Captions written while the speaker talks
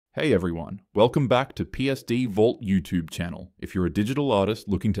Hey everyone, welcome back to PSD Vault YouTube channel. If you're a digital artist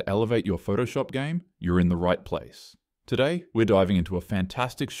looking to elevate your Photoshop game, you're in the right place. Today, we're diving into a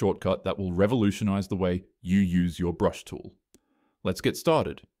fantastic shortcut that will revolutionize the way you use your brush tool. Let's get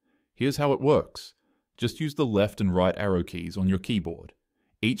started. Here's how it works. Just use the left and right arrow keys on your keyboard.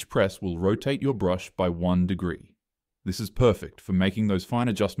 Each press will rotate your brush by 1 degree. This is perfect for making those fine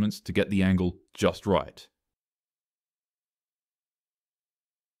adjustments to get the angle just right.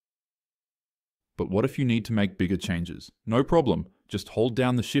 But what if you need to make bigger changes? No problem, just hold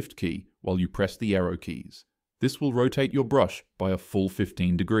down the Shift key while you press the arrow keys. This will rotate your brush by a full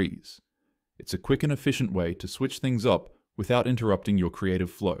 15 degrees. It's a quick and efficient way to switch things up without interrupting your creative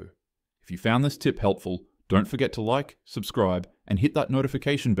flow. If you found this tip helpful, don't forget to like, subscribe, and hit that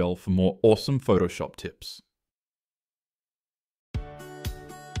notification bell for more awesome Photoshop tips.